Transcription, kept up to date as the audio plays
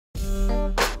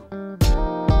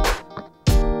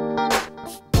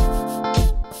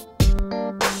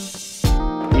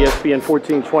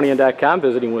ESPN1420.com,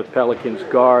 visiting with Pelicans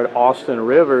guard Austin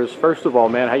Rivers. First of all,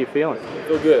 man, how you feeling? I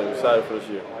feel good. I'm excited for this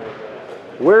year.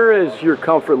 Where is your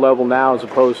comfort level now as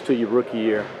opposed to your rookie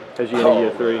year as you enter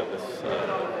year three? Man,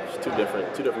 it's two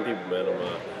different people, man.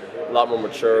 I'm a lot more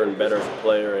mature and better as a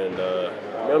player, and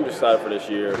I'm just excited for this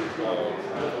year.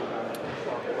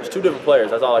 There's two different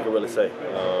players. That's all I can really say.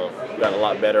 We got a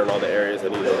lot better in all the areas I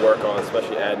need to work on,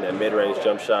 especially adding that mid-range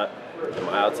jump shot and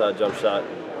my outside jump shot.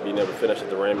 Being able to finish at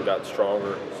the rim got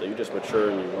stronger. So you just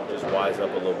mature and you just wise up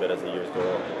a little bit as the years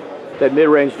go on. That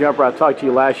mid-range jumper, I talked to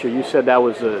you last year. You said that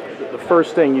was the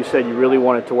first thing you said you really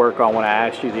wanted to work on when I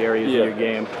asked you the areas of your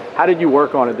game. How did you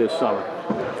work on it this summer?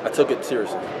 I took it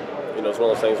seriously. You know, it's one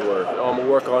of those things where I'm going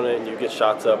to work on it and you get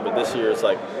shots up. But this year it's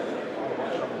like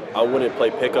I wouldn't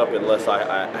play pickup unless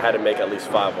I had to make at least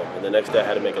 5 of them. And the next day I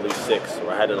had to make at least 6,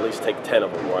 or I had to at least take 10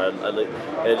 of them. And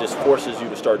it just forces you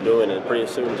to start doing it, and pretty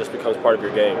soon it just becomes part of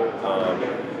your game.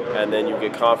 And then you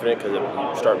get confident because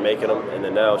you start making them. And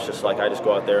then now it's just like I just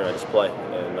go out there and I just play.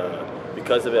 And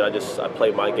because of it, I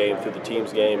play my game through the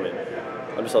team's game, and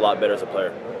I'm just a lot better as a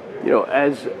player. You know,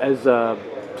 as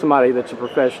somebody that's a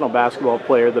professional basketball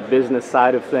player, the business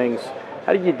side of things,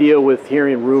 how do you deal with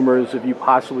hearing rumors of you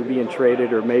possibly being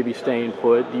traded or maybe staying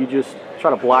put? Do you just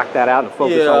try to block that out and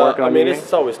focus on working on your game?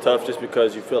 It's always tough just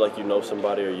because you feel like you know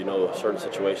somebody or you know a certain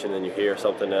situation and you hear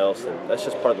something else, and that's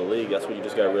just part of the league. That's what you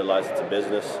just got to realize, it's a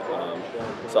business.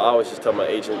 So I always just tell my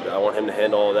agent I want him to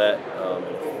handle all that.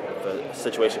 If a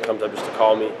situation comes up, just to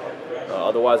call me.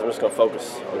 Otherwise, I'm just going to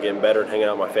focus on getting better and hanging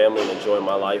out with my family and enjoying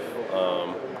my life.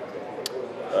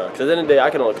 Because at the end of the day, I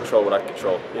can only control what I can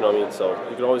control. You know what I mean? So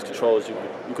you can always control what you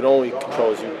can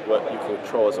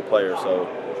control as a player. So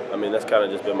I mean, that's kind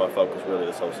of just been my focus really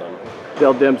this whole summer.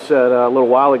 Dell Dim said a little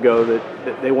while ago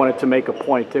that they wanted to make a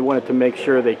point. They wanted to make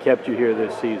sure they kept you here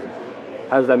this season.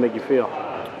 How does that make you feel?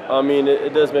 I mean,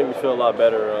 it does make me feel a lot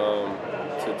better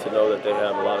to know that they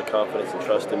have a lot of confidence and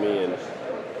trust in me, and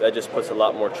that just puts a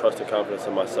lot more trust and confidence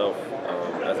in myself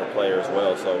as a player as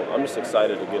well. So I'm just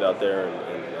excited to get out there and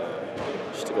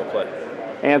just to go play.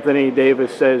 Anthony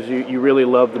Davis says you really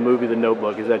love the movie The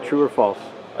Notebook. Is that true or false?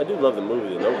 I do love the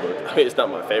movie The Notebook. I mean, it's not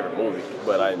my favorite movie,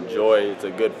 but I enjoy it. It's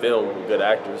a good film with good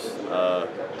actors.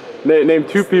 Name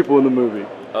 2 people in the movie.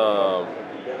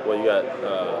 Well, you got,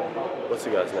 what's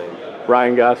the guy's name?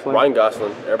 Ryan Gosling. Ryan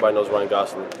Gosling. Everybody knows Ryan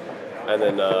Gosling. And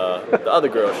then the other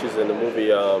girl, she's in the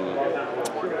movie,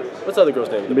 what's the other girl's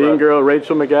name? Mean Girl,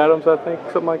 Rachel McAdams, I think,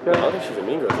 something like that. I don't think she's a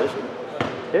Mean Girl, is she?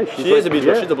 Yeah, she is a Mean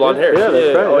Girl. She's the blonde hair. Yeah,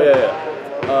 that's right.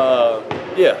 Oh,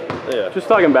 yeah. Yeah. Just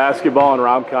talking basketball and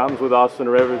rom-coms with Austin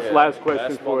Rivers. Yeah. Last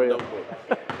question for you.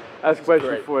 Last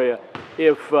question for you.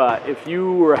 If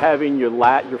you were having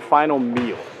your final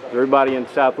meal, everybody in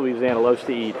South Louisiana loves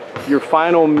to eat, your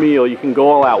final meal, you can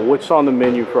go all out. What's on the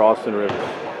menu for Austin Rivers?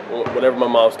 Well, whatever my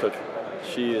mom's cooking.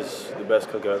 She is the best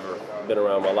cook I've ever been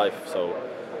around in my life. So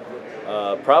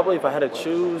probably if I had to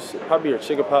choose, probably her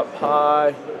chicken pot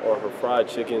pie or her fried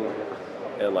chicken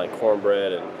and like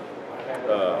cornbread and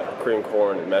cream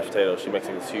corn and mashed potatoes. She makes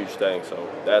this huge thing, so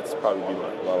that's probably be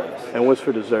my last. And what's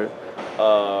for dessert?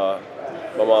 My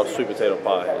mom's sweet potato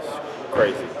pie is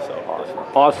crazy. So awesome.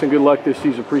 Austin, good luck this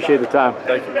season. Appreciate the time.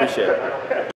 Thank you. Appreciate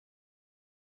it.